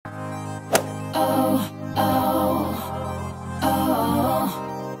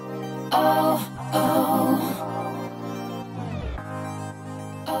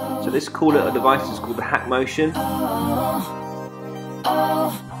So this cool little device is called the Hackmotion.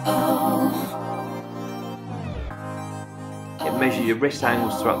 It measures your wrist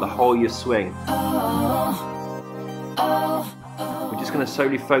angles throughout the whole of your swing. We're just going to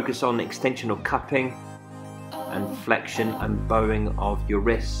solely focus on extension or cupping and flexion and bowing of your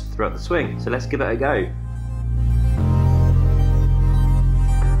wrists throughout the swing. So let's give it a go.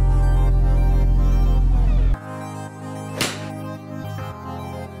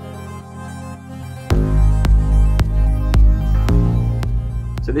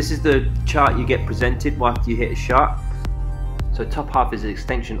 So this is the chart you get presented after you hit a shot. So top half is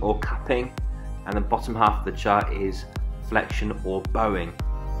extension or cupping, and the bottom half of the chart is flexion or bowing.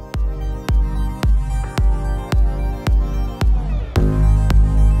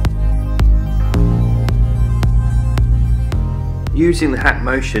 Using the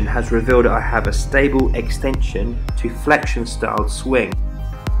Hackmotion has revealed that I have a stable extension to flexion style swing.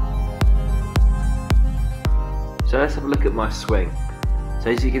 So let's have a look at my swing. So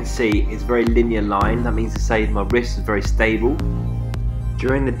as you can see, it's very linear line. That means to say my wrist is very stable.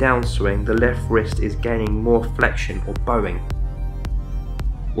 During the downswing, the left wrist is gaining more flexion or bowing.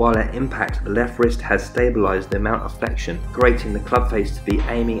 While at impact, the left wrist has stabilized the amount of flexion, creating the club face to be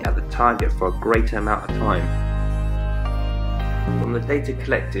aiming at the target for a greater amount of time. From the data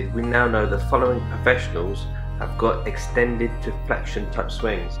collected, we now know the following professionals have got extended to flexion type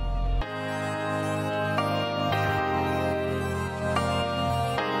swings.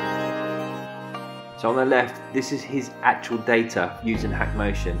 So on the left, this is his actual data using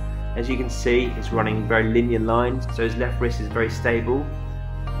Hackmotion. As you can see, it's running very linear lines, so his left wrist is very stable.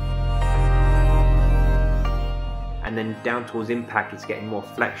 And then down towards impact, it's getting more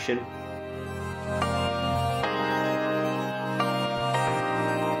flexion.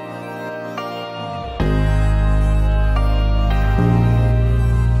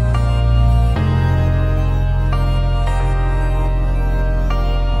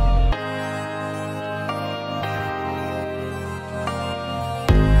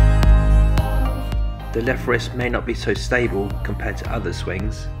 The left wrist may not be so stable compared to other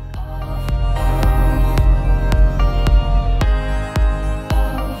swings.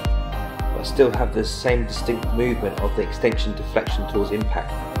 But still have the same distinct movement of the extension to flexion towards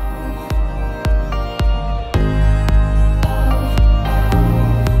impact.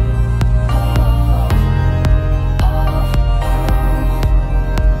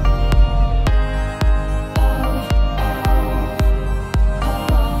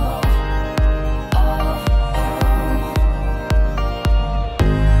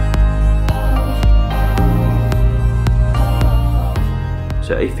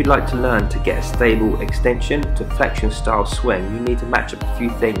 So if you'd like to learn to get a stable extension to flexion style swing, you need to match up a few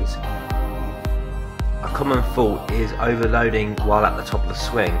things. A common fault is overloading while at the top of the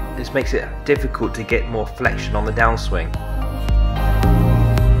swing. This makes it difficult to get more flexion on the downswing.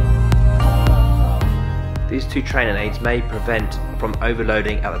 These two training aids may prevent from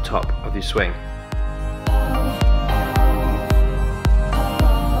overloading at the top of your swing.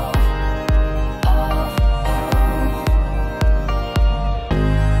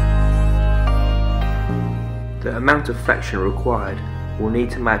 The amount of flexion required will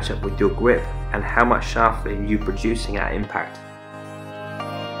need to match up with your grip and how much shaft are you producing at impact.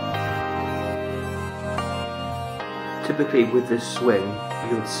 Typically with this swing,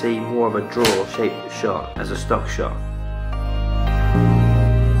 you would see more of a draw shaped shot as a stock shot.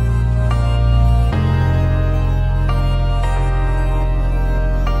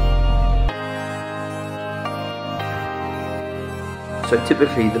 So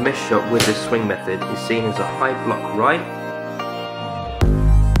typically the missed shot with this swing method is seen as a high block right,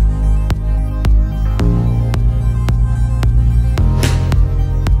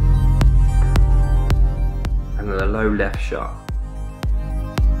 and then a low left shot.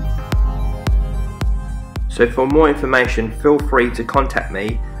 So for more information, feel free to contact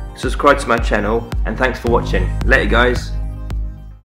me, subscribe to my channel, and thanks for watching. Later guys.